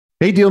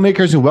Hey, deal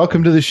makers, and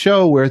welcome to the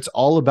show where it's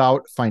all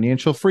about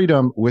financial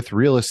freedom with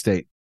real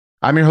estate.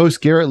 I'm your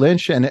host, Garrett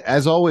Lynch, and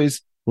as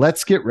always,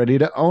 let's get ready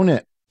to own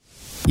it.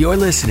 You're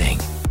listening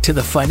to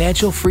the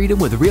Financial Freedom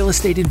with Real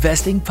Estate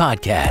Investing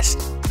podcast,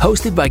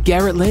 hosted by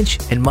Garrett Lynch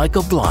and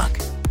Michael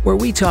Blanc, where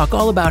we talk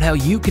all about how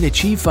you can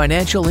achieve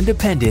financial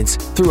independence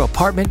through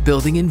apartment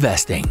building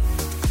investing.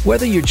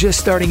 Whether you're just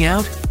starting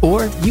out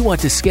or you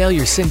want to scale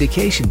your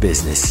syndication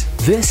business,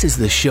 this is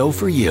the show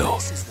for you.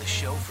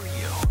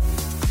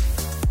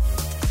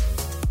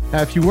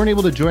 Now, if you weren't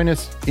able to join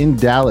us in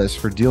Dallas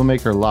for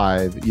Dealmaker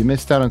Live, you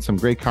missed out on some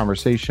great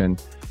conversation.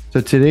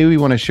 So today we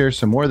want to share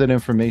some more of that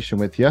information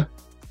with you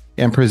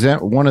and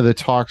present one of the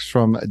talks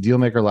from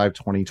Dealmaker Live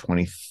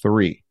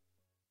 2023.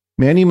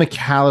 Mandy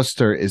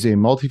McAllister is a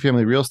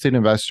multifamily real estate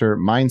investor,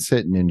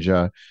 mindset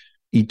ninja,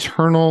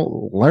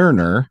 eternal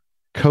learner,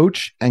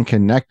 coach, and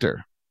connector.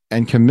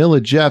 And Camilla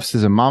Jeffs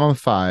is a mom of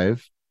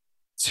five,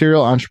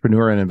 serial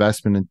entrepreneur and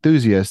investment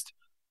enthusiast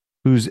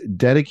who's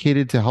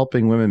dedicated to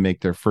helping women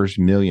make their first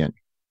million.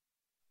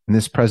 In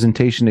this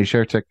presentation, they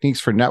share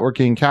techniques for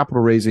networking and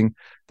capital raising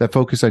that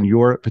focus on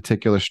your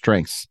particular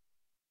strengths.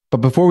 But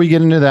before we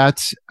get into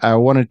that, I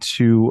wanted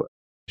to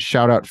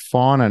shout out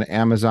Fawn on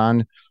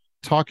Amazon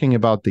talking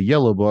about the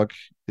Yellow Book.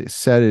 They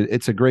said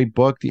it's a great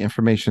book. The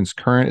information's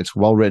current. It's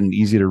well written,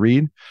 easy to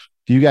read.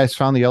 If you guys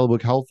found the Yellow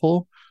Book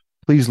helpful,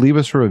 please leave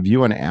us a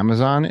review on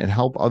Amazon and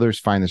help others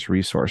find this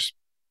resource.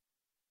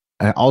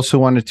 I also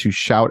wanted to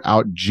shout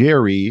out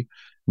Jerry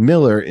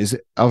Miller, is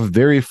a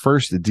very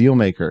first deal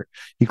maker.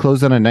 He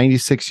closed on a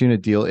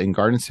 96-unit deal in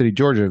Garden City,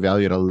 Georgia,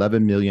 valued at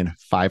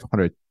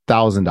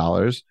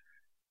 $11,500,000.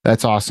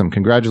 That's awesome.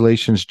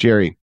 Congratulations,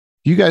 Jerry.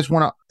 You guys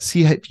want to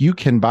see if you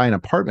can buy an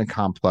apartment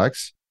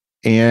complex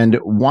and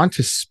want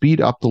to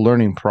speed up the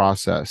learning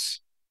process,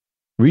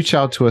 reach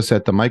out to us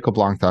at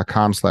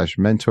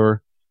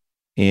themichaelblanc.com/mentor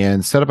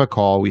and set up a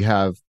call. We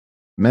have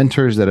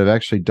mentors that have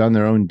actually done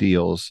their own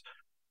deals,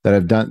 that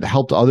have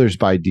helped others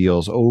buy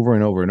deals over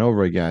and over and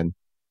over again.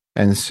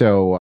 And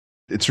so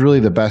it's really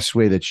the best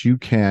way that you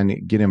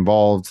can get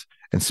involved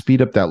and speed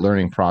up that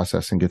learning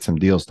process and get some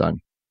deals done.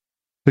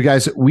 So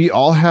guys, we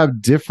all have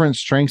different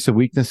strengths and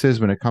weaknesses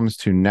when it comes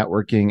to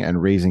networking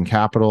and raising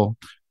capital.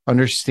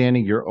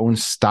 Understanding your own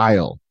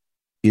style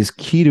is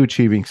key to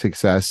achieving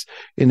success.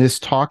 In this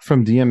talk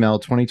from DML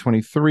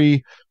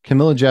 2023,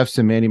 Camilla Jeffs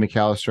and Mandy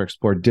McAllister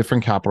explore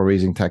different capital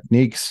raising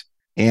techniques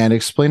and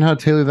explain how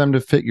to tailor them to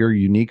fit your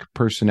unique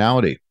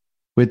personality.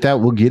 With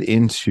that, we'll get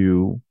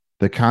into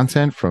the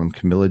content from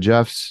Camilla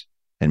Jeffs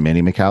and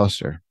Mandy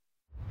McAllister.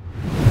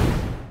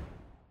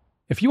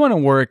 If you want to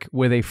work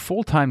with a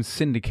full-time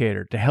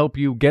syndicator to help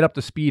you get up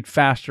to speed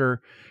faster,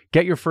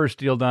 get your first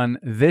deal done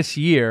this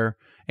year,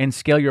 and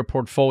scale your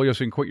portfolio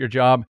so you can quit your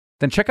job,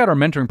 then check out our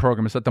mentoring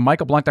program. It's at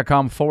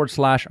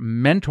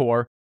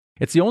themichaelblanc.com/mentor.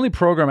 It's the only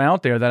program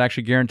out there that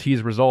actually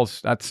guarantees results.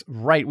 That's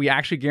right. We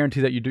actually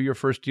guarantee that you do your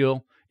first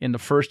deal in the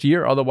first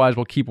year. Otherwise,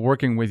 we'll keep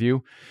working with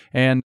you.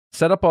 And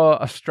set up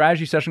a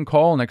strategy session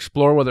call and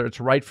explore whether it's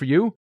right for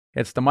you.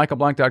 It's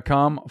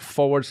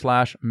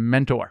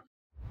themichaelblanc.com/mentor.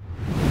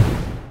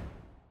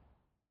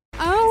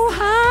 Oh,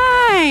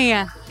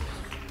 hi.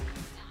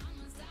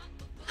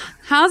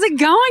 How's it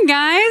going,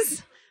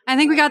 guys? I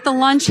think we got the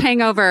lunch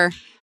hangover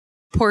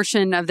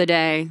portion of the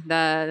day.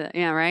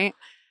 Right?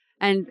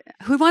 And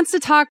who wants to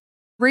talk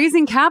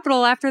raising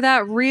capital after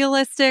that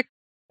realistic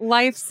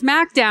life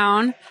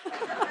smackdown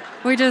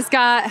we just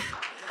got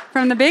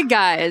from the big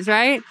guys,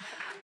 right?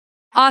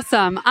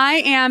 Awesome. I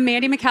am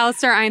Mandy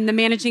McAllister. I'm the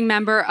managing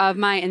member of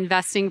my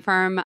investing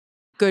firm,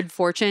 Good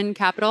Fortune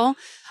Capital.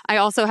 I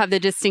also have the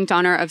distinct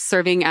honor of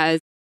serving as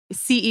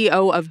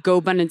CEO of Go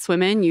Abundance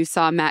Women. You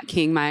saw Matt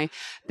King, my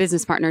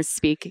business partner,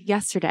 speak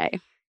yesterday.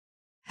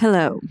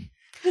 Hello.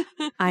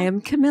 I am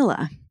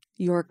Camilla,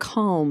 your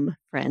calm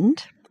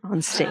friend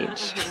on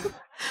stage.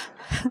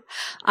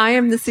 I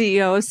am the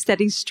CEO of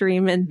Steady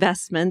Stream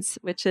Investments,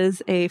 which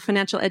is a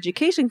financial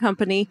education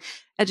company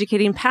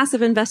educating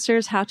passive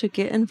investors how to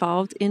get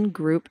involved in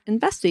group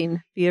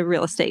investing via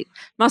real estate.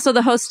 I'm also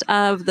the host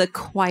of the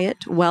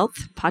Quiet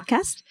Wealth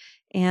podcast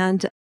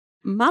and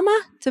Mama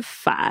to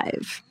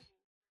Five.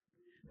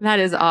 That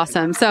is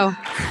awesome. So,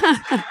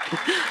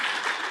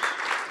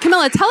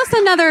 Camilla, tell us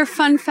another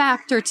fun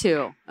fact or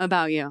two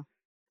about you.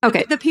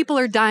 Okay. The people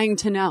are dying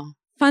to know.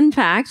 Fun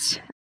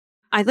fact.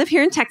 I live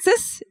here in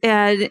Texas,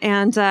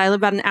 and I live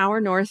about an hour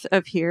north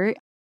of here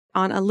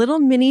on a little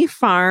mini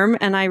farm,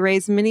 and I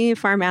raise mini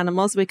farm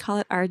animals. We call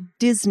it our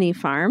Disney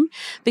farm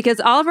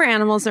because all of our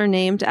animals are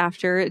named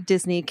after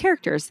Disney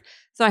characters.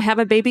 So I have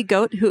a baby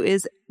goat who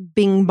is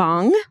Bing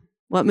Bong.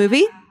 What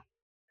movie?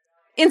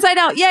 Inside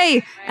Out.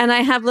 Yay! And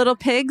I have little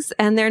pigs,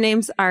 and their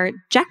names are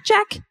Jack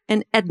Jack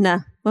and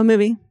Edna. What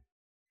movie?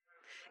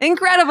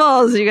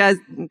 Incredibles. You guys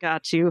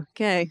got you.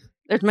 Okay.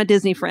 There's my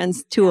Disney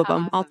friends, two of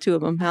them, all two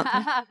of them.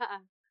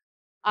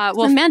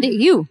 Well, Mandy,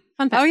 you.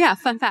 Fun fact. Oh, yeah.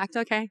 Fun fact.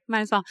 Okay. Might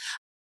as well.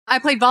 I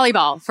played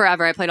volleyball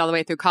forever. I played all the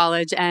way through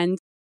college, and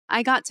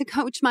I got to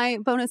coach my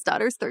bonus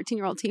daughter's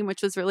 13-year-old team,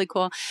 which was really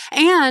cool.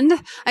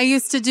 And I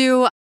used to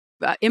do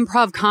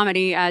improv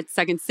comedy at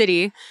Second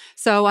City.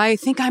 So I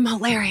think I'm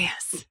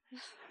hilarious.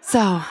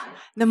 So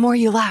the more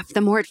you laugh,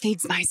 the more it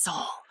feeds my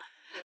soul.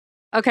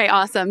 Okay,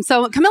 awesome.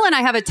 So Camilla and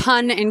I have a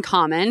ton in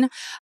common.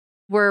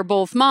 We're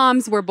both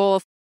moms. We're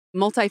both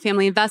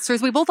multifamily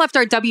investors. We both left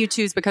our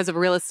W-2s because of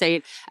real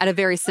estate at a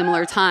very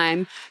similar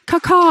time.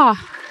 Caw-caw.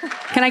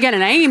 Can I get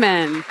an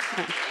amen?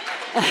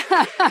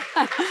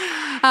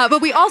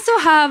 But we also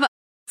have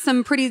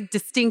some pretty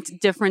distinct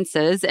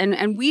differences.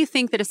 And we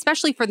think that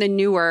especially for the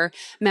newer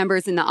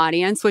members in the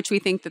audience, which we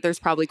think that there's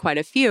probably quite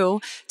a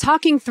few,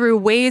 talking through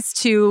ways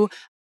to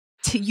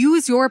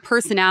use your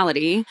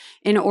personality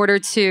in order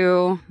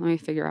to, let me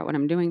figure out what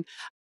I'm doing,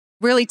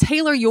 really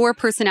tailor your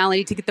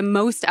personality to get the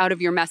most out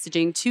of your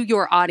messaging to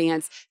your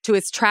audience to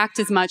attract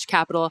as much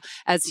capital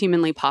as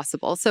humanly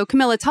possible. So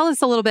Camilla, tell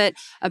us a little bit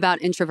about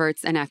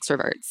introverts and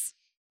extroverts.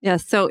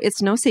 Yes, so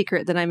it's no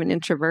secret that I'm an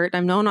introvert.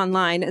 I'm known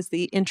online as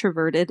the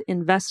introverted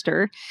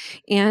investor.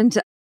 And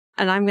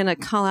I'm going to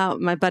call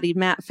out my buddy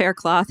Matt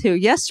Faircloth, who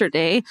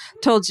yesterday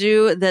told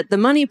you that the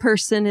money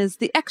person is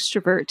the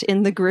extrovert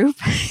in the group.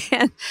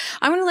 And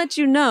I'm going to let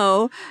you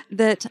know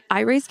that I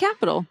raise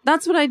capital.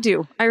 That's what I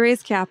do. I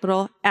raise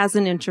capital as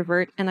an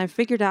introvert, and I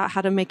figured out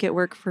how to make it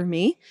work for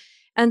me.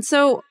 And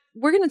so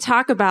we're going to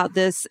talk about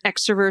this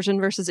extroversion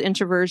versus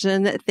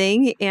introversion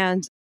thing.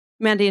 And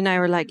Mandy and I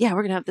were like, yeah,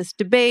 we're going to have this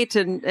debate.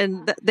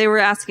 And they were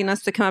asking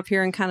us to come up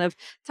here and kind of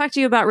talk to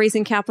you about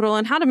raising capital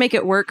and how to make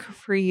it work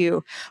for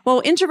you. Well,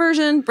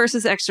 introversion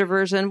versus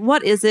extroversion,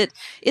 what is it?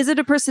 Is it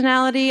a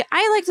personality?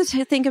 I like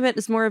to think of it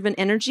as more of an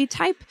energy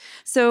type.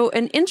 So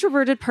an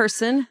introverted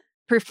person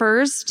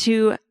prefers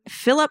to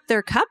fill up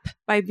their cup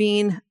by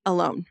being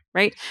alone,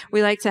 right?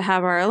 We like to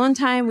have our alone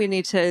time. We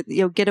need to,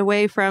 get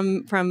away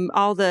from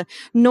all the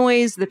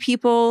noise, the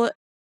people,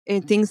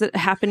 and things that are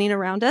happening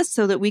around us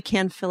so that we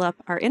can fill up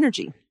our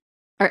energy.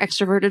 Our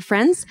extroverted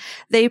friends,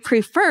 they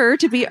prefer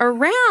to be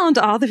around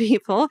all the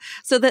people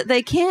so that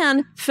they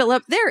can fill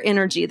up their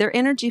energy. Their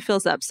energy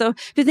fills up. So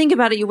if you think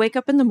about it, you wake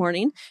up in the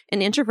morning,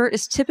 an introvert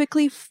is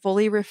typically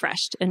fully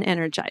refreshed and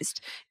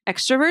energized.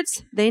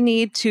 Extroverts, they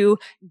need to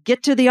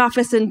get to the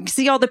office and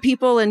see all the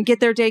people and get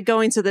their day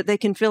going so that they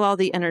can feel all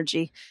the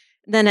energy.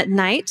 Then at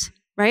night,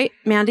 right?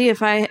 Mandy,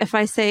 if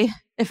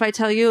I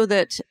tell you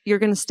that you're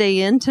going to stay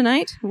in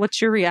tonight,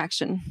 what's your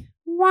reaction?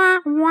 Wah,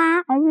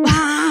 wah,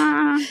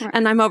 wah.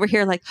 And I'm over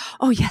here like,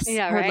 oh, yes,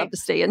 I would love to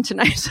stay in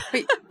tonight.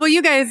 Well,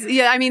 you guys,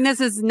 I mean,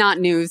 this is not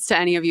news to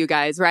any of you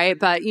guys, right?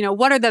 But,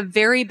 what are the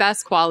very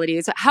best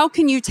qualities? How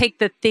can you take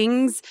the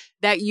things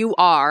that you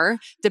are,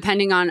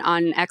 depending on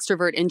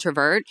extrovert,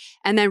 introvert,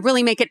 and then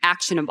really make it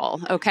actionable,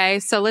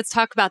 okay? So let's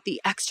talk about the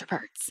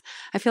extroverts.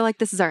 I feel like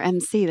this is our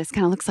MC. This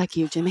kind of looks like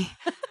you, Jimmy.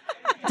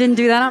 Didn't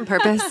do that on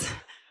purpose.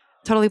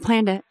 Totally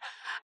planned it.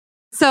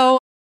 So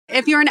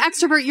if you're an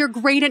extrovert, you're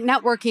great at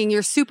networking.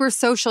 You're super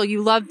social.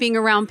 You love being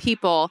around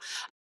people.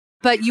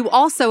 But you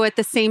also, at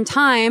the same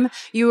time,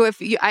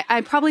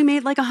 I probably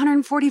made like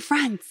 140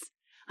 friends.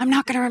 I'm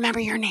not going to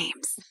remember your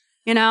names,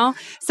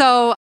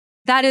 So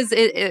that is,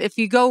 if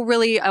you go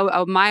really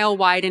a mile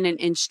wide and an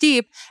inch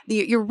deep,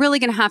 you're really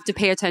going to have to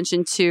pay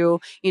attention to,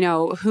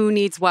 who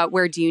needs what,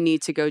 where do you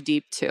need to go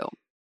deep to?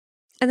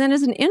 And then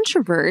as an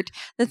introvert,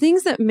 the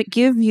things that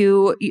give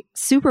you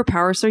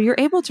superpower, so you're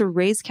able to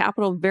raise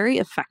capital very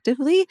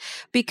effectively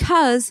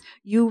because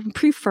you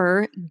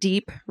prefer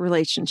deep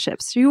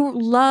relationships. You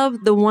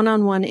love the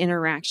one-on-one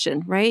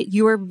interaction, right?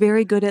 You are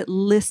very good at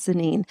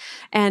listening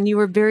and you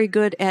are very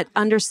good at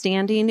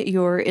understanding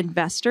your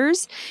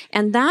investors.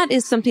 And that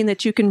is something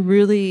that you can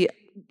really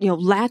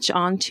latch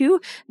onto.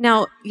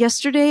 Now,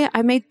 yesterday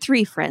I made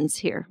 3 friends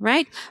here,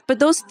 right? But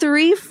those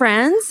 3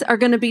 friends are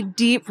going to be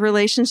deep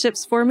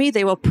relationships for me.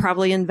 They will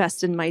probably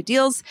invest in my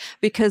deals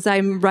because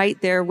I'm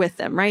right there with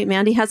them, right?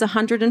 Mandy has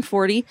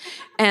 140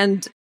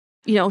 and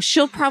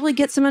she'll probably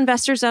get some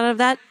investors out of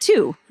that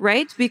too,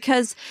 right?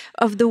 Because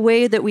of the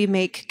way that we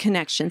make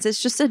connections.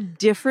 It's just a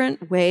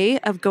different way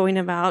of going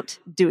about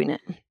doing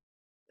it.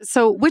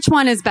 So which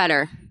one is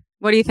better?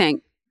 What do you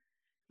think?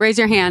 Raise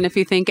your hand if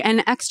you think an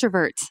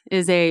extrovert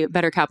is a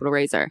better capital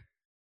raiser.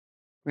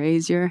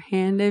 Raise your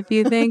hand if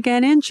you think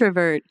an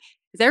introvert.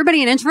 Is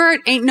everybody an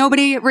introvert? Ain't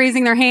nobody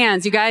raising their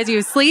hands. You guys, you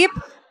asleep?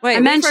 Wait, I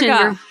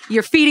mentioned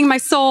you're feeding my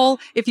soul.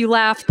 If you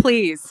laugh,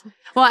 please.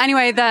 Well,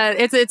 anyway,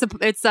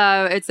 it's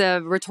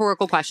a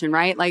rhetorical question,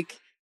 right? Like,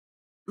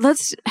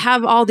 let's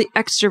have all the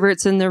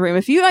extroverts in the room.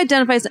 If you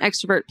identify as an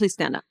extrovert, please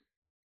stand up.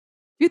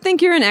 If you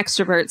think you're an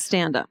extrovert,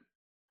 stand up.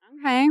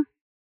 Okay.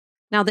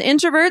 Now the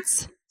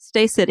introverts,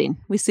 stay sitting.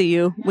 We see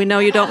you. We know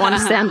you don't want to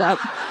stand up.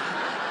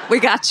 We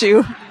got you.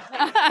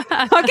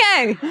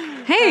 Okay.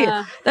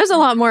 Hey, there's a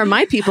lot more of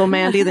my people,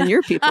 Mandy, than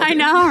your people. I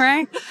know,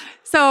 right?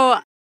 So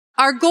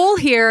our goal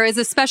here is,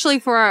 especially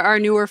for our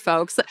newer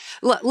folks,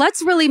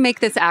 let's really make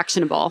this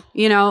actionable.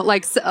 You know,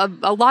 like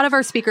a lot of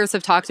our speakers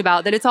have talked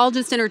about that it's all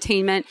just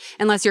entertainment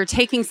unless you're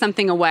taking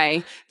something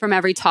away from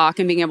every talk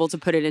and being able to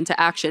put it into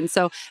action.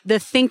 So the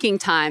thinking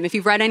time, if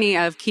you've read any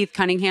of Keith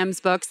Cunningham's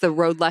books, The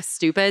Road Less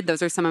Stupid,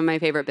 those are some of my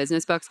favorite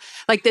business books.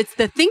 Like it's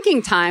the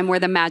thinking time where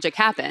the magic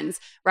happens,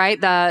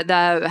 right?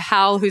 The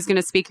Hal, who's going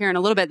to speak here in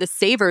a little bit, the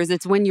savers,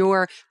 it's when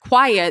you're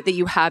quiet that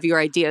you have your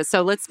ideas.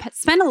 So let's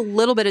spend a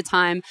little bit of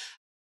time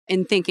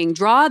in thinking.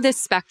 Draw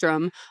this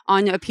spectrum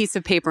on a piece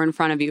of paper in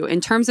front of you.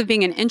 In terms of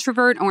being an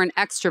introvert or an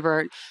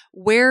extrovert,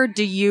 where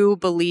do you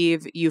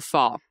believe you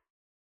fall?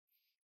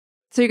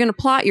 So you're going to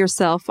plot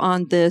yourself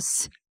on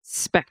this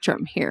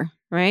spectrum here,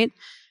 right?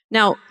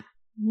 Now,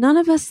 none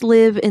of us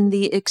live in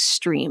the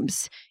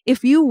extremes.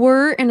 If you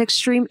were an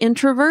extreme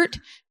introvert,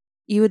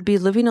 you would be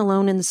living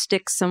alone in the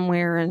sticks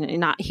somewhere and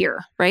not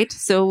here, right?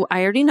 So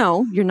I already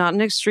know you're not an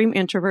extreme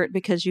introvert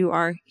because you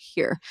are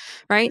here,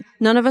 right?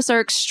 None of us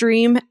are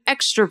extreme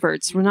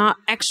extroverts. We're not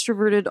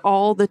extroverted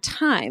all the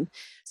time.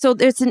 So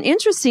it's an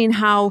interesting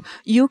how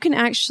you can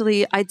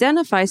actually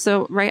identify.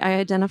 So, right, I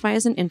identify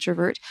as an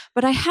introvert,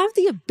 but I have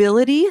the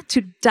ability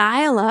to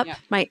dial up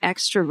my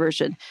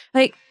extroversion.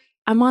 Like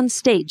I'm on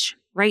stage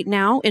right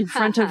now in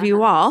front of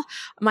you all.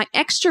 My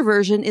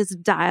extroversion is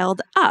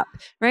dialed up,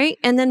 right?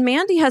 And then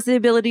Mandy has the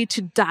ability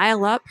to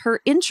dial up her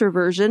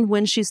introversion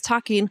when she's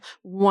talking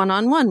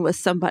one-on-one with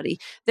somebody.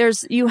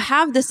 You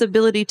have this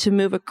ability to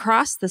move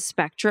across the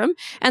spectrum.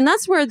 And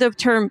that's where the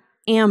term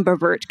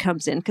ambivert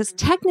comes in, because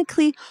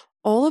technically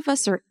all of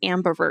us are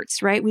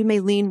ambiverts, right? We may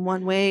lean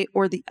one way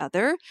or the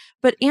other,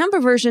 but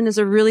ambiversion is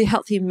a really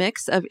healthy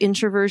mix of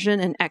introversion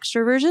and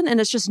extroversion,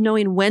 and it's just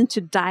knowing when to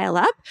dial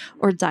up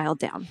or dial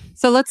down.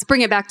 So let's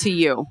bring it back to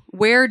you.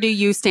 Where do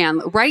you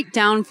stand? Write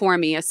down for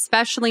me,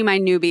 especially my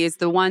newbies,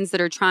 the ones that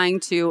are trying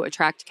to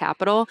attract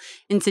capital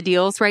into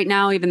deals right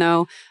now, even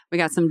though we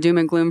got some doom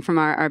and gloom from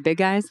our big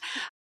guys.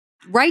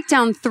 Write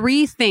down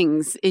 3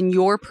 things in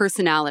your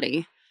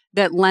personality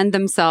that lend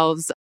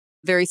themselves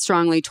very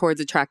strongly towards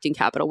attracting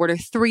capital. What are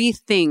 3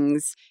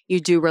 things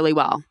you do really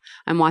well?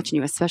 I'm watching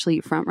you, especially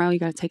you front row. You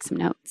got to take some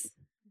notes.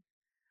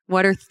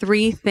 What are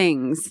 3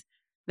 things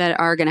that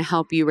are going to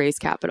help you raise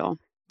capital?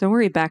 Don't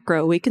worry, back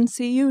row. We can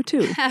see you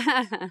too.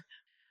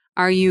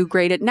 Are you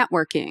great at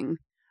networking?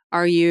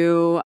 Are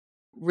you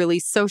really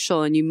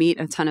social and you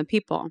meet a ton of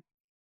people?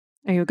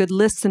 Are you a good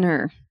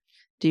listener?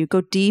 Do you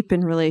go deep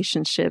in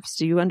relationships?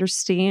 Do you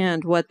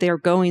understand what they're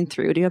going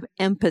through? Do you have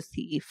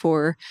empathy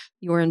for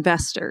your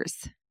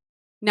investors?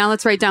 Now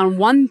let's write down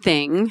 1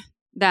 thing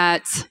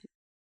that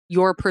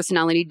your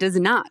personality does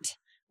not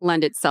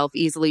lend itself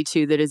easily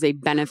to that is a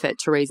benefit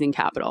to raising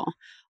capital.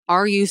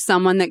 Are you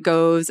someone that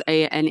goes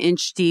an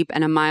inch deep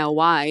and a mile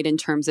wide in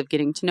terms of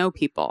getting to know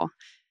people?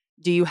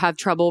 Do you have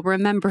trouble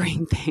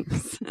remembering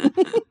things?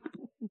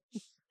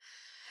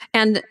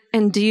 And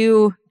do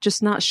you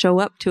just not show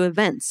up to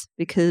events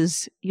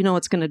because you know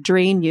it's going to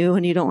drain you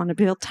and you don't want to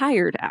feel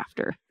tired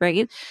after,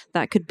 right?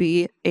 That could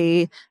be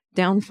a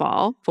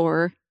downfall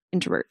for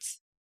introverts.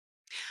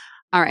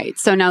 All right.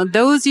 So now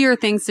those are your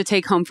things to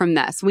take home from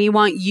this. We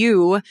want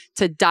you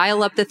to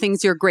dial up the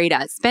things you're great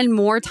at. Spend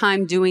more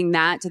time doing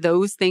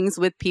those things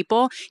with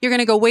people. You're going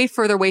to go way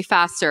further, way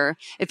faster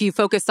if you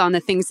focus on the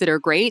things that are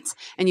great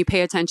and you pay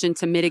attention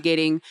to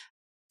mitigating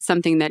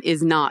something that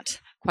is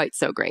not quite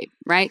so great,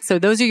 right? So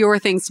those are your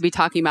things to be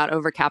talking about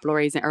over capital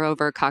raising or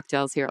over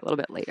cocktails here a little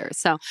bit later.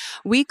 So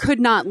we could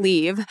not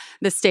leave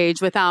the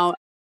stage without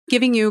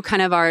giving you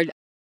kind of our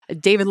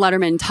David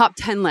Letterman top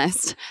 10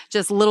 list,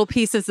 just little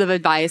pieces of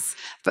advice,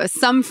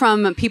 some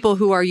from people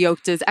who are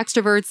yoked as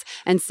extroverts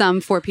and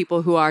some for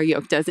people who are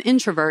yoked as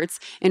introverts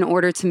in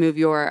order to move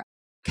your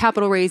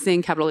capital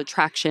raising, capital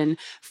attraction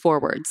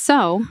forward.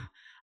 So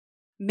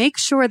make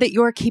sure that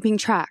you're keeping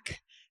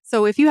track.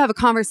 So if you have a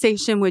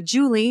conversation with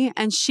Julie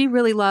and she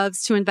really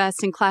loves to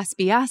invest in Class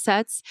B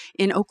assets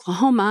in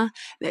Oklahoma,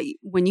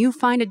 when you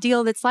find a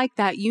deal that's like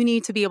that, you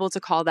need to be able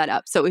to call that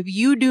up. So if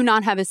you do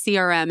not have a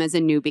CRM as a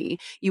newbie,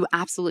 you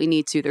absolutely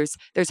need to.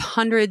 There's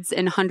hundreds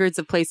and hundreds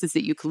of places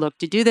that you could look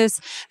to do this.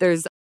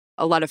 There's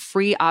a lot of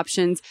free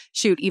options.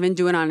 Shoot, even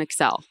do it on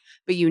Excel,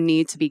 but you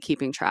need to be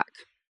keeping track.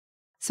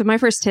 So my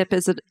first tip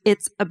is that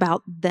it's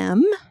about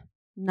them,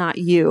 not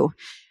you.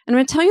 And I'm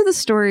going to tell you the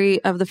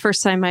story of the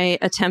first time I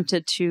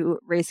attempted to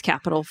raise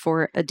capital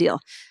for a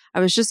deal. I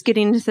was just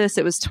getting into this.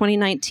 It was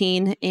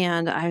 2019.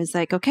 And I was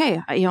like,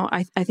 okay,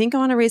 I think I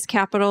want to raise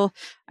capital.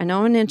 I know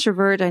I'm an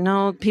introvert. I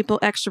know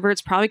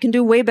extroverts probably can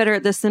do way better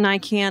at this than I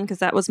can because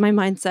that was my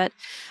mindset.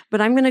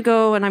 But I'm going to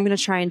go and I'm going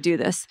to try and do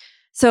this.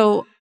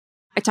 So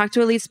I talked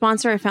to a lead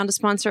sponsor. I found a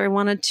sponsor I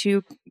wanted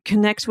to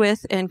connect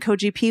with and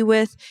co-GP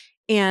with.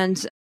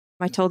 And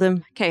I told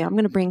him, okay, I'm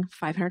going to bring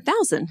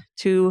 $500,000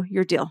 to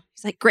your deal.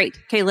 He's like, great.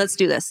 Okay, let's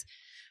do this.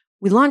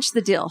 We launched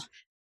the deal.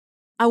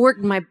 I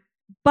worked my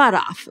butt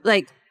off.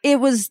 Like it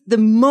was the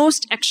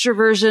most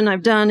extroversion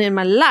I've done in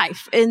my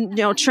life and,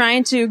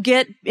 trying to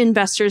get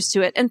investors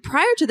to it. And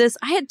prior to this,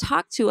 I had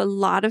talked to a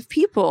lot of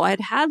people. I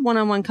had had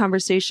one-on-one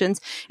conversations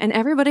and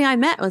everybody I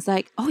met was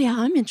like, oh yeah,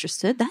 I'm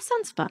interested. That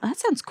sounds fun. That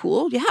sounds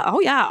cool. Yeah.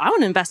 Oh yeah. I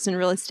want to invest in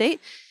real estate.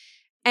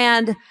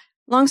 And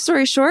long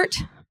story short,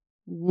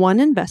 one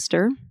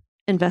investor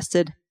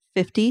invested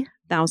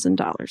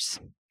 $50,000.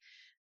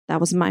 That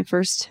was my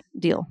first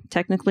deal.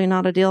 Technically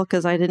not a deal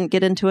because I didn't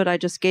get into it. I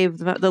just gave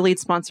the lead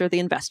sponsor the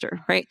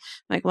investor, right?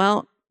 Like,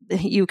 well,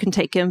 you can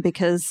take him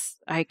because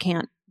I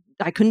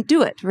couldn't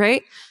do it,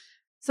 right?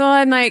 So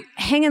I'm like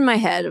hanging my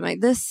head. I'm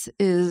like, this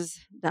is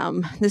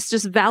dumb. This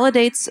just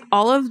validates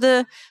all of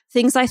the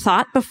things I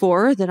thought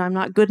before, that I'm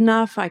not good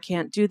enough. I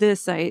can't do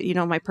this.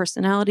 My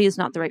personality is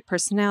not the right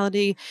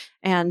personality.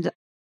 And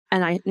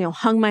I,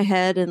 hung my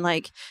head and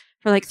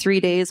for 3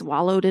 days,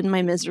 wallowed in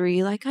my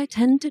misery, like I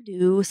tend to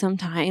do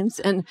sometimes.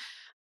 And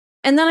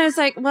then I was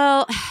like,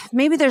 well,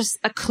 maybe there's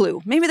a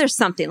clue. Maybe there's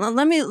something.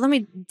 Let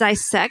me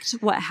dissect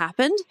what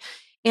happened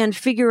and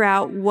figure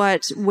out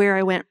where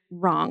I went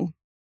wrong.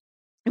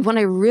 And what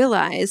I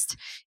realized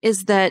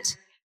is that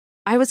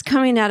I was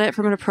coming at it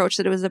from an approach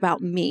that it was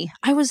about me.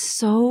 I was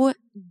so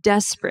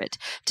desperate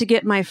to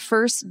get my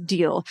first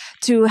deal,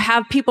 to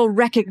have people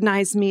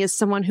recognize me as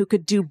someone who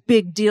could do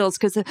big deals.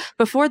 Because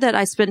before that,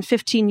 I spent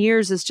 15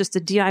 years as just a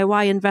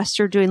DIY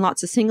investor doing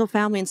lots of single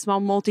family and small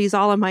multis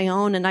all on my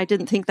own. And I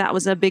didn't think that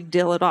was a big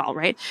deal at all,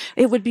 right?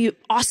 It would be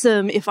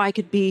awesome if I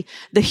could be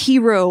the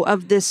hero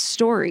of this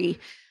story.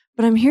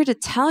 But I'm here to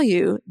tell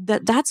you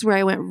that that's where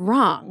I went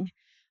wrong.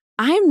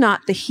 I'm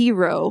not the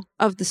hero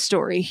of the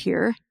story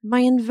here.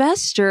 My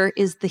investor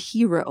is the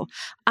hero.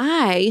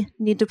 I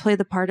need to play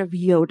the part of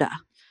Yoda.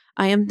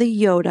 I am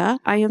the Yoda.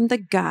 I am the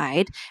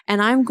guide,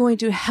 and I'm going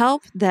to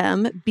help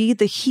them be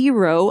the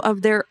hero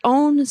of their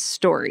own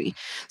story.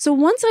 So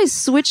once I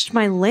switched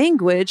my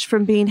language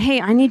from being,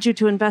 hey, I need you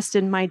to invest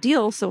in my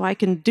deal so I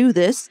can do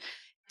this,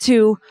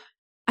 to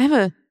I have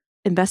a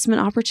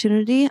investment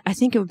opportunity. I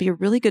think it would be a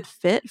really good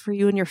fit for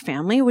you and your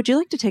family. Would you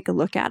like to take a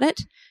look at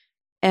it?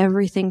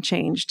 Everything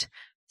changed.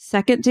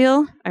 Second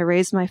deal, I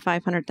raised my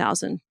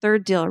 $500,000.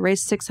 Third deal, I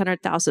raised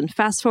 $600,000.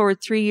 Fast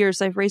forward 3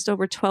 years, I've raised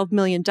over $12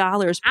 million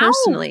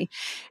personally. Ow!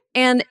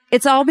 And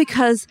it's all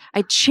because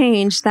I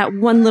changed that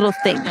one little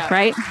thing,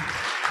 right?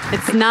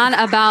 It's not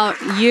about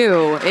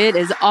you. It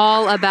is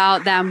all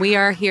about them. We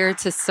are here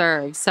to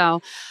serve.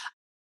 So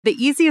the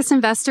easiest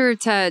investor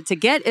to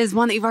get is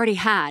one that you've already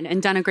had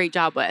and done a great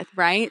job with,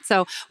 right?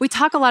 So we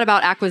talk a lot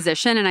about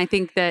acquisition, and I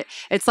think that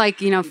it's like,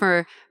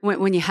 for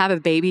when you have a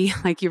baby,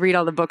 like you read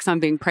all the books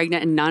on being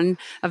pregnant and none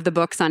of the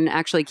books on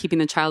actually keeping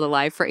the child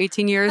alive for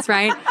 18 years,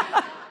 right?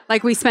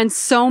 Like we spend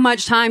so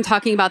much time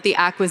talking about the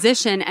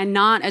acquisition and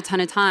not a ton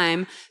of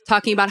time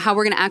talking about how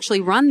we're going to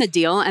actually run the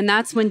deal. And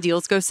that's when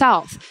deals go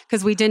south,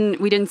 because we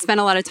didn't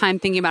spend a lot of time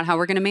thinking about how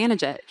we're going to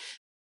manage it.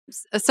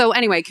 So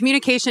anyway,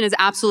 communication is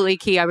absolutely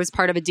key. I was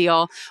part of a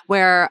deal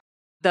where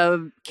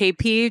the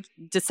KP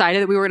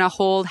decided that we were going to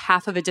hold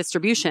half of a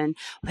distribution.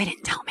 They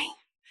didn't tell me.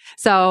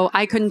 So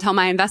I couldn't tell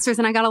my investors,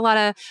 and I got a lot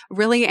of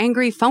really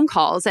angry phone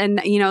calls,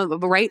 and,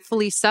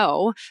 rightfully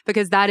so,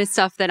 because that is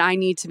stuff that I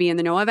need to be in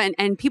the know of.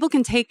 And people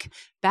can take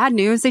bad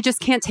news. They just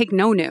can't take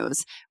no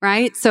news,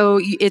 right? So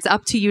it's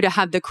up to you to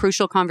have the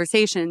crucial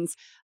conversations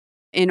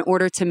in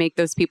order to make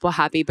those people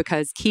happy,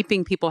 because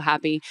keeping people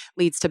happy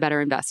leads to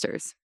better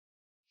investors.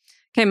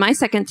 Okay, my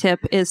second tip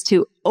is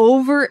to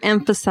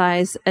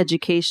overemphasize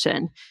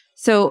education.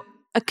 So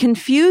a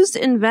confused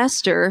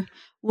investor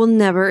will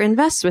never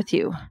invest with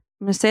you.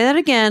 I'm going to say that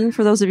again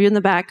for those of you in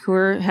the back who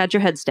had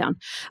your heads down.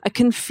 A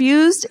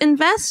confused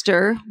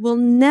investor will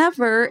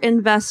never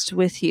invest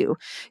with you.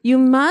 You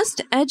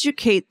must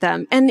educate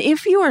them. And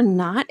if you are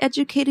not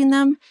educating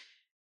them,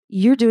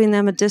 you're doing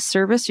them a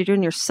disservice. You're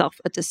doing yourself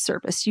a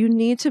disservice. You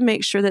need to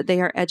make sure that they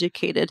are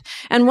educated.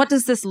 And what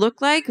does this look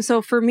like?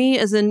 So for me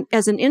as an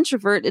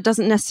introvert, it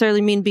doesn't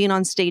necessarily mean being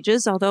on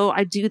stages, although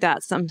I do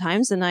that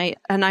sometimes, and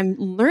I'm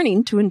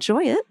learning to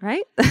enjoy it,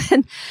 right?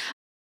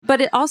 But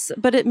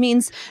it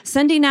means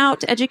sending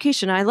out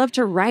education. I love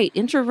to write.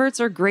 Introverts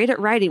are great at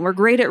writing. We're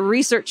great at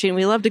researching.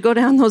 We love to go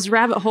down those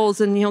rabbit holes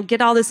and, get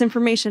all this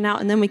information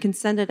out, and then we can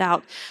send it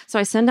out. So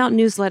I send out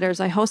newsletters.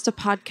 I host a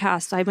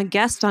podcast. I'm a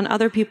guest on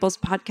other people's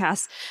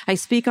podcasts. I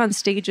speak on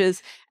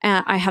stages.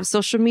 I have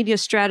social media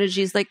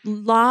strategies. Like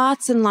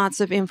lots and lots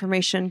of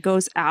information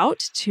goes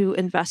out to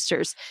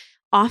investors.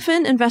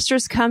 Often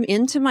investors come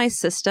into my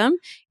system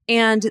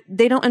and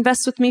they don't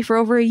invest with me for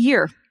over a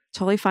year.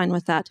 Totally fine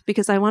with that,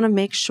 because I want to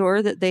make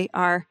sure that they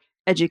are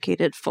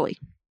educated fully.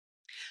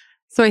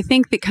 So I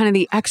think that kind of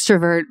the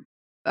extrovert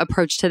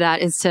approach to that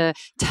is to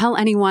tell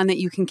anyone that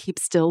you can keep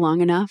still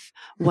long enough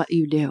what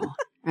you do,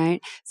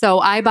 right? So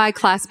I buy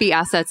Class B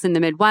assets in the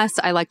Midwest.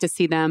 I like to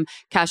see them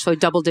cash flow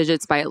double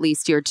digits by at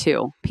least year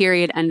 2,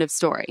 period, end of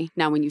story.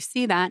 Now, when you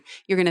see that,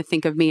 you're going to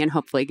think of me and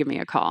hopefully give me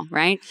a call,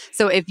 right?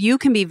 So if you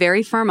can be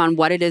very firm on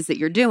what it is that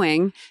you're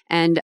doing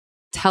and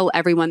tell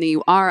everyone that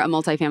you are a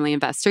multifamily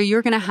investor,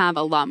 you're going to have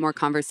a lot more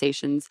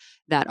conversations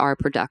that are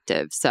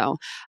productive. So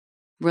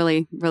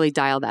really, really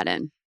dial that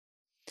in.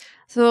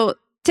 So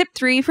tip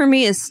 3 for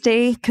me is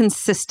stay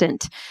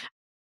consistent.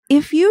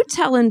 If you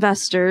tell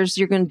investors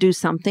you're going to do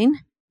something,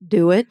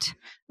 do it.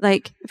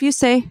 Like if you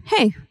say,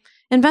 hey,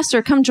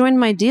 investor, come join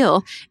my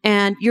deal,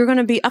 and you're going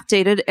to be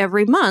updated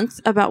every month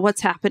about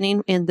what's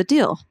happening in the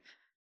deal,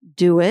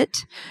 do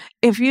it.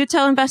 If you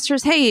tell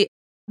investors, hey,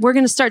 we're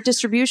going to start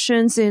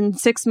distributions in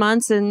 6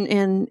 months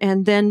and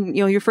then,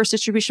 your first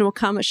distribution will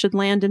come. It should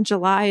land in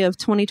July of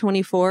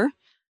 2024.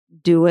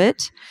 Do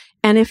it.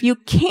 And if you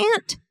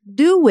can't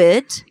do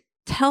it,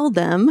 tell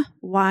them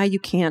why you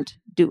can't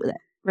do it.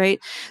 Right.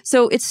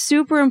 So it's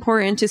super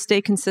important to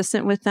stay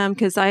consistent with them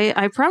because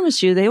I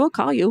promise you, they will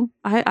call you.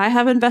 I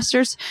have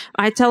investors.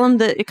 I tell them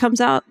that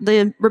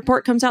the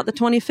report comes out the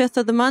 25th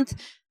of the month.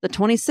 The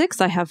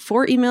 26th, I have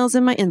 4 emails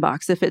in my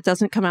inbox if it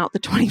doesn't come out the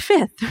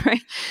 25th,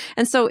 right?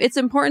 And so it's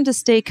important to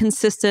stay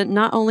consistent,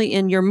 not only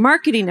in your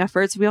marketing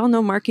efforts. We all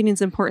know marketing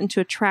is important to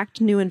attract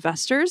new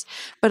investors,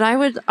 but I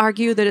would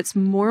argue that it's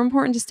more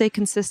important to stay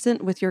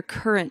consistent with your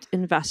current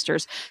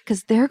investors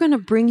because they're going to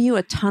bring you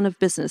a ton of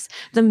business.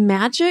 The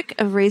magic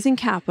of raising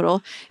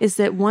capital is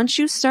that once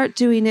you start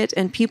doing it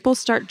and people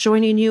start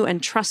joining you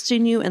and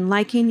trusting you and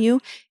liking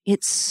you,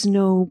 it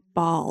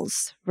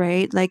snowballs,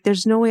 right? Like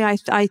there's no way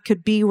I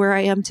could be where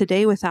I am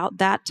today without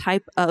that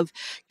type of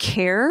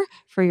care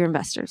for your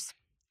investors.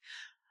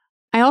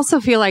 I also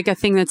feel like a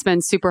thing that's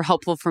been super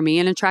helpful for me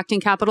in attracting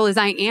capital is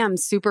I am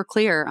super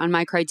clear on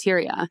my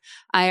criteria.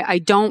 I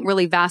don't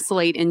really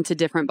vacillate into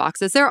different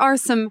boxes. There are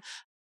some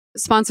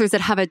sponsors that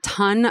have a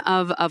ton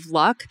of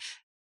luck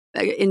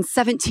in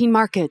 17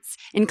 markets,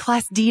 in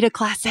Class D to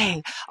Class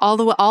A,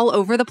 all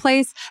over the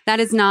place.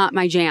 That is not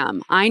my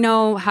jam. I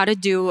know how to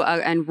do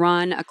and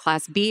run a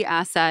Class B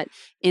asset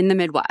in the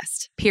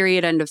Midwest,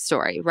 period, end of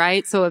story,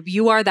 right? So if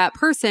you are that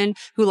person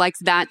who likes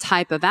that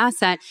type of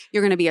asset,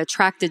 you're going to be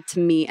attracted to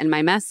me and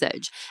my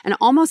message. And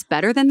almost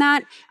better than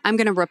that, I'm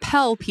going to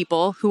repel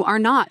people who are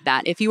not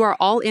that. If you are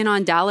all in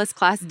on Dallas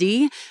Class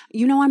D,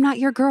 I'm not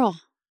your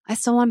girl. I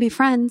still want to be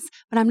friends,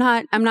 but I'm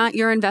not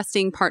your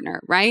investing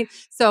partner, right?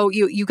 So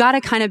you got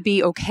to kind of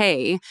be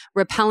okay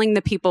repelling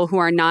the people who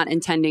are not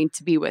intending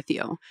to be with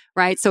you,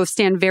 right? So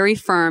stand very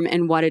firm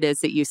in what it is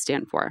that you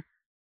stand for.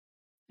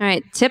 All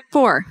right. Tip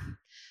 4,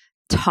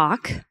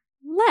 talk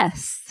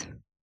less.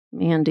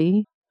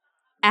 Mandy,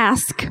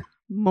 ask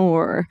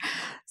more.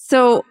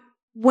 So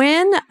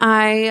when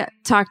I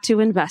talk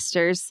to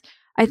investors,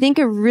 I think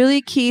a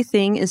really key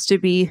thing is to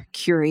be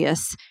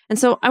curious. And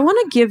so I want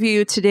to give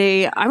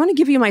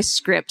you my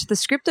script, the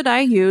script that I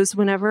use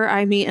whenever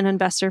I meet an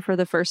investor for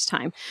the first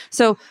time.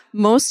 So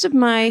most of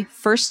my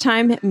first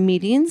time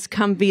meetings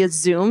come via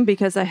Zoom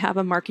because I have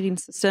a marketing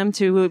system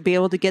to be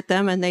able to get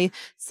them, and they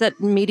set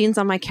meetings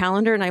on my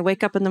calendar, and I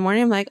wake up in the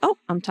morning, I'm like, oh,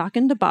 I'm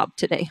talking to Bob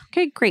today.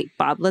 Okay, great,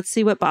 Bob. Let's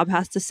see what Bob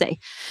has to say.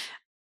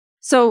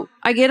 So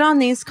I get on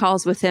these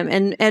calls with him.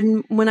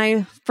 And when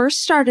I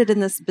first started in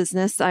this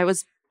business, I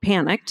was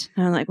panicked.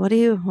 And I'm like, what do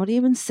you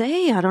even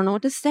say? I don't know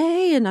what to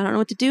say and I don't know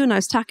what to do. And I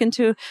was talking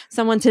to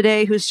someone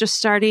today who's just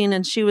starting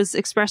and she was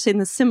expressing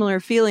the similar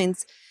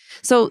feelings.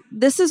 So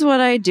this is what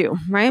I do,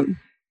 right?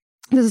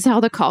 This is how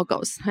the call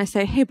goes. I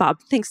say, hey, Bob,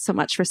 thanks so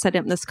much for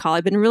setting up this call.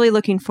 I've been really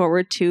looking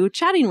forward to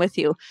chatting with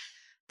you.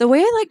 The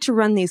way I like to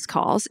run these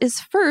calls is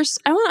first,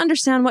 I want to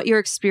understand what your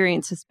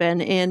experience has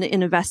been in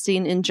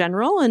investing in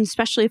general, and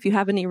especially if you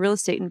have any real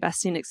estate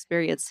investing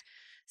experience.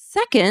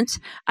 Second,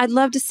 I'd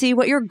love to see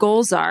what your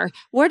goals are.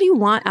 What do you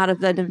want out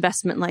of an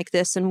investment like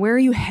this, and where are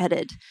you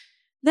headed?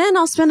 Then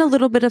I'll spend a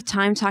little bit of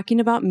time talking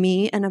about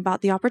me and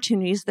about the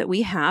opportunities that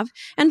we have.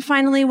 And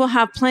finally, we'll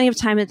have plenty of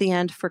time at the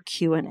end for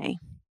Q&A.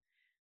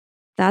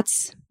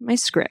 That's my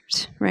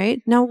script,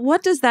 right? Now,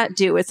 what does that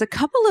do? It's a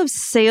couple of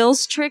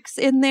sales tricks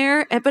in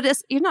there, but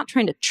you're not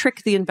trying to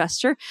trick the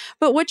investor.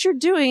 But what you're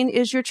doing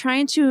is you're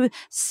trying to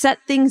set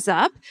things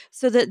up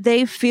so that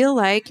they feel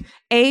like,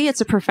 A, it's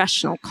a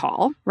professional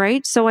call,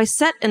 right? So I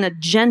set an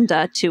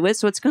agenda to it.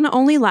 So it's going to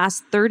only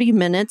last 30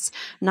 minutes,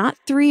 not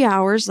 3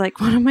 hours.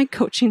 Like one of my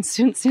coaching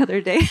students the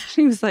other day,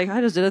 he was like,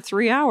 I just did a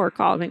 3-hour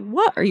call. I'm like,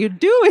 what are you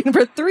doing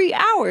for 3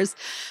 hours?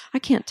 I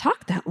can't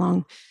talk that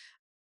long.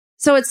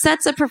 So it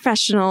sets a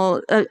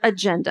professional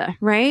agenda,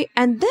 right?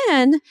 And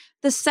then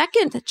the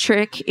second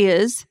trick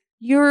is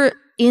you're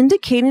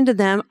indicating to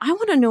them, I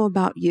want to know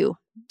about you.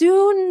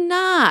 Do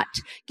not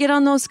get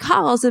on those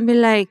calls and be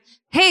like,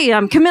 hey,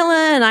 I'm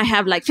Camilla and I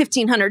have like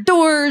 1,500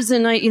 doors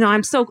and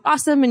I'm so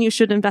awesome and you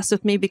should invest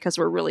with me because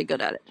we're really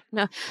good at it.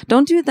 No,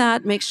 don't do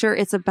that. Make sure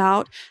it's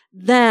about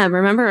them.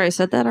 Remember, I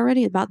said that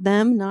already, about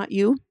them, not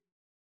you.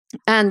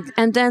 And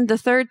then the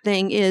third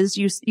thing is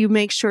you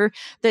make sure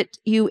that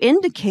you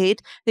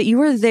indicate that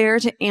you are there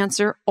to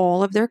answer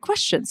all of their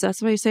questions.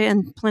 That's why you say,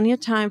 and plenty of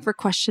time for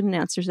question and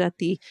answers at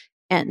the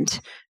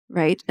end,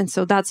 right? And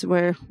so that's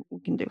where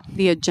we can do.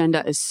 The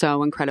agenda is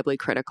so incredibly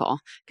critical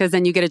because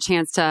then you get a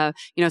chance to,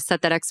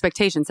 set that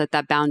expectation, set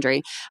that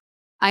boundary.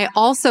 I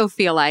also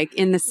feel like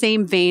in the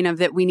same vein of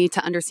that we need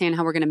to understand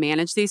how we're going to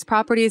manage these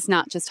properties,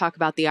 not just talk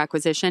about the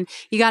acquisition.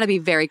 You got to be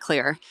very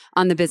clear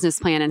on the business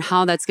plan and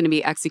how that's going to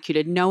be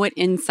executed. Know it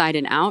inside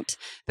and out,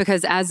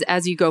 because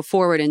as you go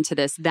forward into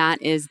this,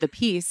 that is the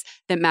piece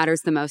that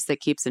matters the most, that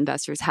keeps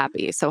investors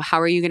happy. So how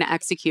are you going to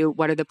execute?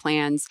 What are the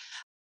plans?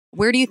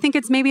 Where do you think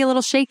it's maybe a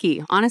little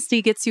shaky?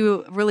 Honesty gets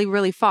you really,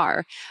 really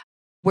far.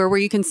 Where were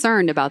you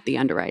concerned about the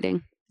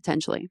underwriting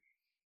potentially?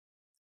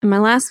 And my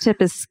last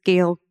tip is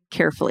scale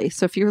carefully.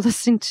 So if you're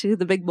listening to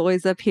the big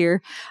boys up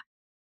here,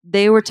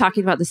 they were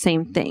talking about the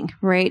same thing,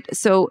 right?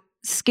 So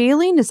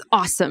scaling is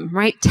awesome,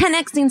 right?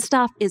 10xing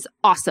stuff is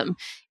awesome.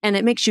 And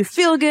it makes you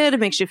feel good.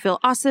 It makes you feel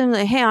awesome.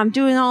 Like, hey, I'm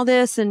doing all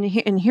this and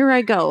here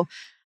I go.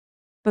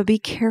 But be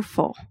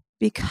careful,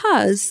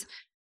 because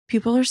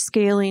people are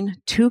scaling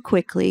too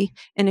quickly.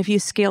 And if you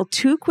scale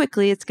too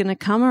quickly, it's going to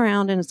come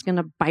around and it's going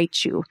to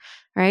bite you,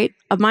 right?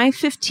 Of my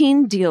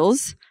 15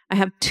 deals, I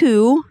have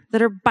 2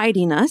 that are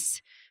biting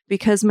us,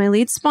 because my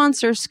lead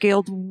sponsor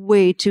scaled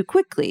way too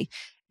quickly.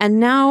 And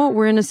now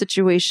we're in a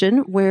situation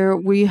where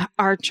we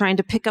are trying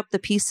to pick up the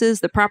pieces.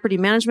 The property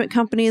management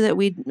company that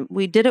we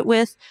did it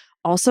with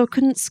also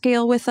couldn't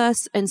scale with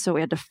us. And so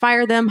we had to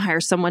fire them,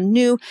 hire someone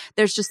new.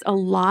 There's just a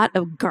lot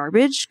of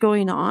garbage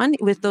going on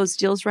with those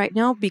deals right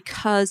now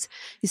because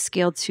you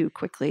scaled too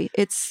quickly.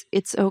 It's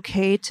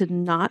okay to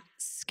not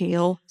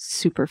scale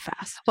super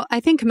fast. Well, I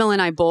think Camilla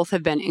and I both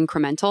have been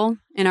incremental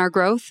in our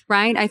growth,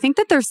 right? I think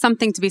that there's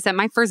something to be said.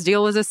 My first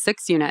deal was a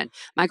 6 unit.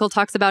 Michael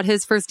talks about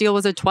his first deal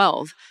was a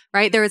 12,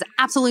 right? There is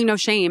absolutely no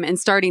shame in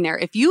starting there.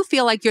 If you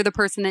feel like you're the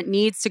person that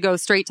needs to go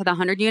straight to the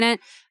 100 unit,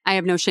 I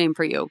have no shame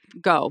for you.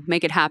 Go,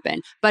 make it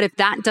happen. But if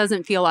that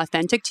doesn't feel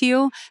authentic to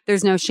you,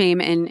 there's no shame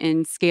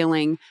in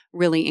scaling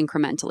really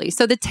incrementally.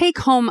 So the take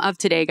home of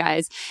today,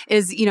 guys,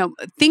 is,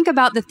 think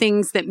about the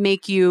things that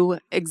make you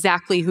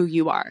exactly who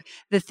you are.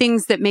 The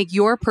things that make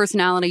your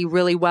personality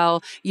really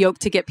well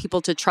yoked to get people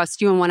to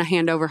trust you and want to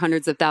hand over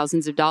hundreds of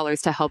thousands of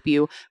dollars to help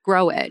you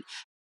grow it.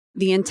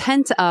 The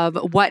intent of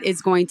what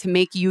is going to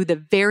make you the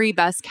very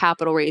best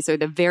capital raiser,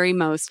 the very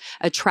most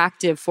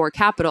attractive for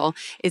capital,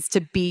 is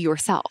to be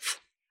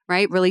yourself,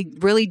 right?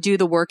 Really do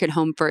the work at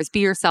home first. Be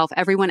yourself.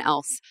 Everyone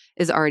else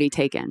is already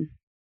taken.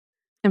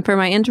 And for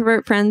my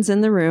introvert friends in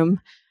the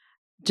room,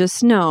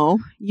 just know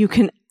you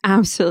can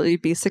absolutely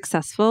be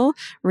successful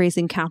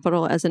raising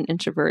capital as an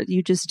introvert.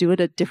 You just do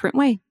it a different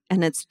way,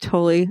 and it's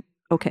totally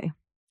okay.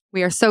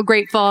 We are so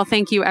grateful.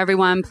 Thank you,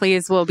 everyone.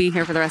 Please, we'll be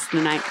here for the rest of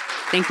the night.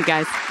 Thank you,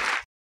 guys.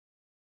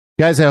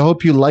 Guys, I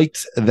hope you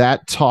liked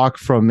that talk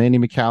from Mandy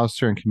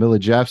McAllister and Camilla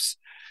Jeffs.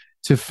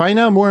 To find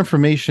out more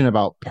information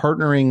about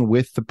partnering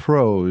with the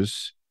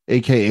pros,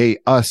 aka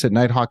us at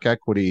Nighthawk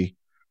Equity,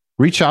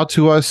 reach out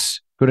to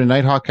us. Go to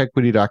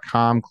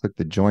nighthawkequity.com, click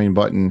the join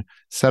button,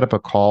 set up a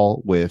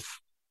call with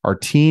our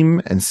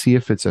team and see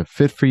if it's a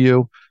fit for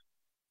you.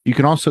 You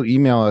can also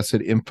email us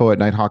at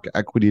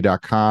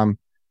info@nighthawkequity.com.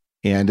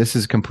 And this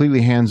is a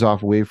completely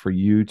hands-off way for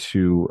you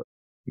to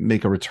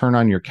make a return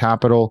on your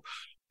capital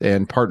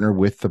and partner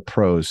with the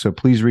pros. So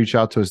please reach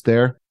out to us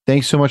there.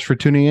 Thanks so much for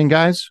tuning in,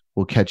 guys.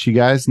 We'll catch you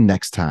guys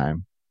next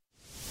time.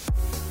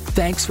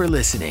 Thanks for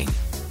listening.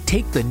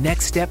 Take the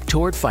next step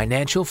toward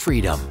financial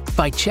freedom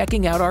by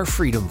checking out our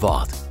Freedom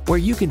Vault, where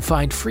you can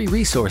find free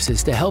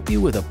resources to help you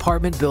with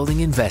apartment building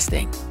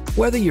investing.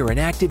 Whether you're an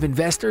active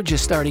investor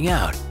just starting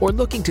out, or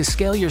looking to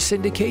scale your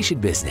syndication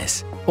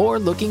business, or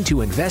looking to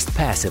invest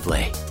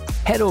passively,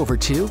 head over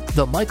to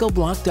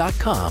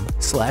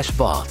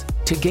themichaelblanc.com/vault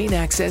to gain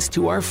access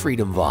to our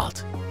Freedom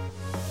Vault.